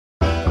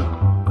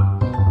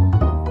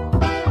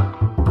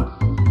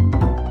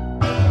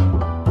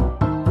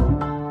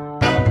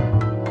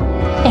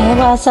It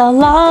was a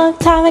long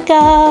time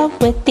ago,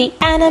 with the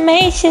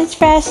animations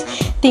fresh.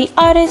 The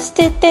artists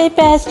did their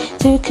best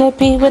to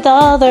compete with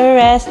all the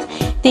rest.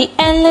 The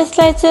endless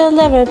lights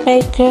delivered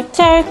made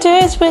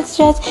characters with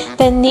stretch.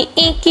 Then the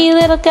inky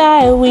little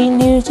guy we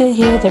knew to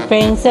hear to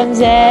bring some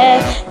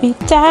zest. We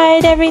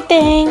tried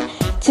everything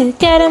to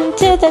get him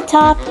to the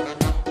top.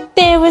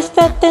 There was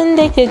nothing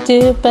they could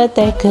do, but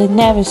they could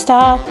never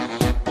stop.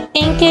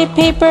 Ink and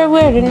paper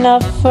were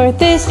enough for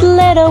this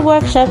little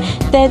workshop.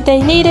 Then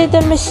they needed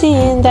a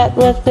machine that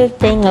would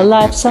bring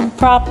alive some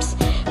props.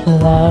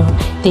 Below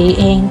the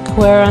ink,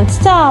 we're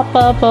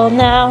unstoppable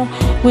now.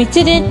 We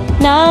didn't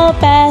know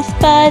best,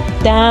 but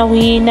now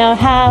we know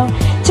how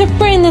to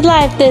bring to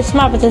life this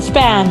marvelous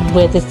band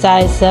with the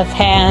size of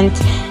hand.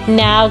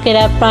 Now get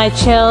up, my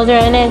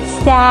children, and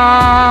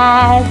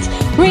start.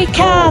 Wreak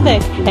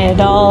havoc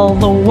and all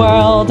the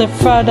world in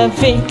front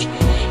of ink.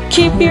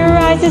 Keep your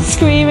eyes and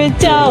scream and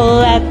don't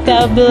let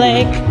them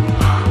blink.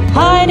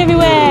 Hide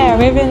everywhere,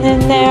 even in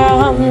their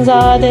homes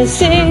are the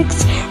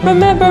sinks.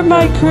 Remember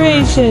my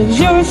creations,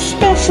 you're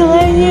special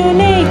and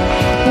unique.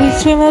 We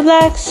swim in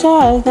black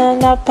stars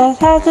and up past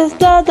houses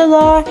of the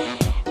lore.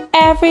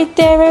 Every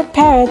day we're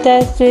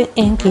paradise with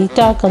inky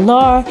dark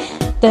allure.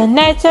 The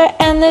nights are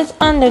endless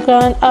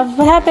underground of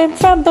what happened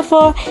from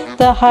before.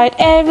 The heart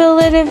ever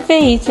lit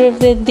invades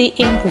within the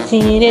ink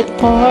machine it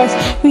pours.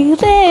 We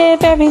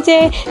live every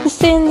day to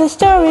sing the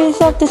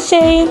stories of the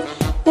shame.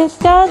 The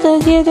stars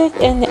of music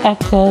and the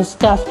echoes,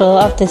 gospel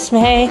of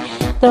dismay.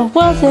 The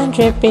walls are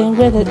dripping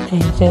with the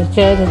angels,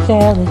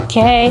 the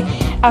decay.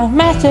 Our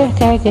master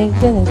can't get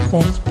to the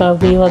place,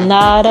 but we will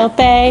not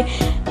obey.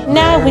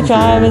 Now we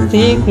drive and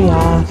think we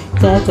are,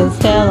 death is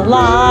still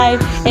alive.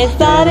 It's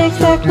not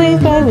exactly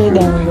what we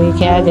know, we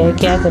can't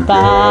get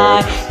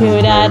by.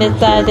 You're not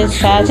inside this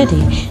tragedy,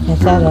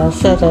 inside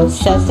us, set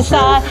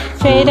aside.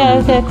 Straight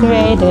up the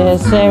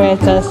creators,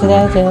 spirits, us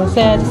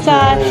set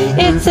aside.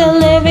 It's a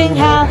living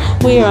hell,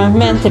 we are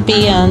meant to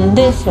be on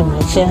this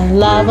dimension.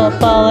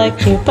 Lovable and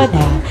cute, but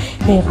now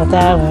people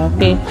that will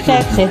be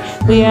protected.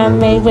 We are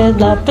made with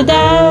love, but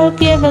now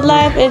given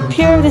life in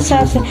pure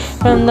deception.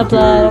 From the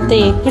blood of the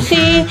ink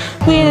machine,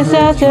 we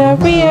deserve to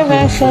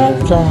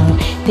resurrection flow.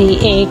 The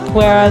ink,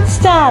 we're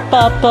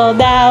unstoppable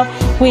now.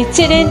 We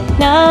didn't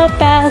know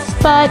best,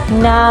 but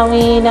now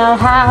we know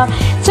how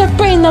to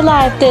bring to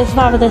life this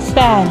marvelous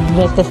band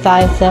with the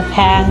size of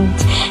hand.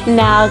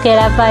 Now get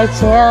up, my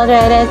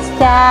children, and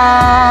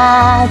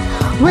stand.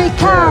 Wreak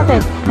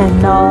havoc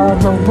and all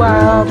the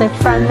world in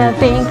front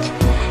of ink.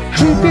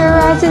 Keep your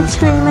eyes and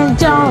scream and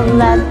don't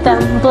let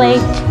them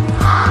blink.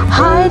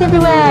 Hide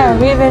everywhere,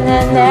 even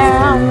in their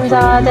arms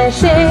are the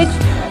shakes.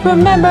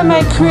 Remember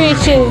my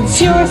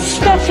creations, you're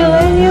special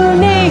and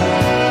unique.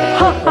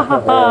 Ha ha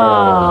ha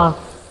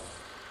ha.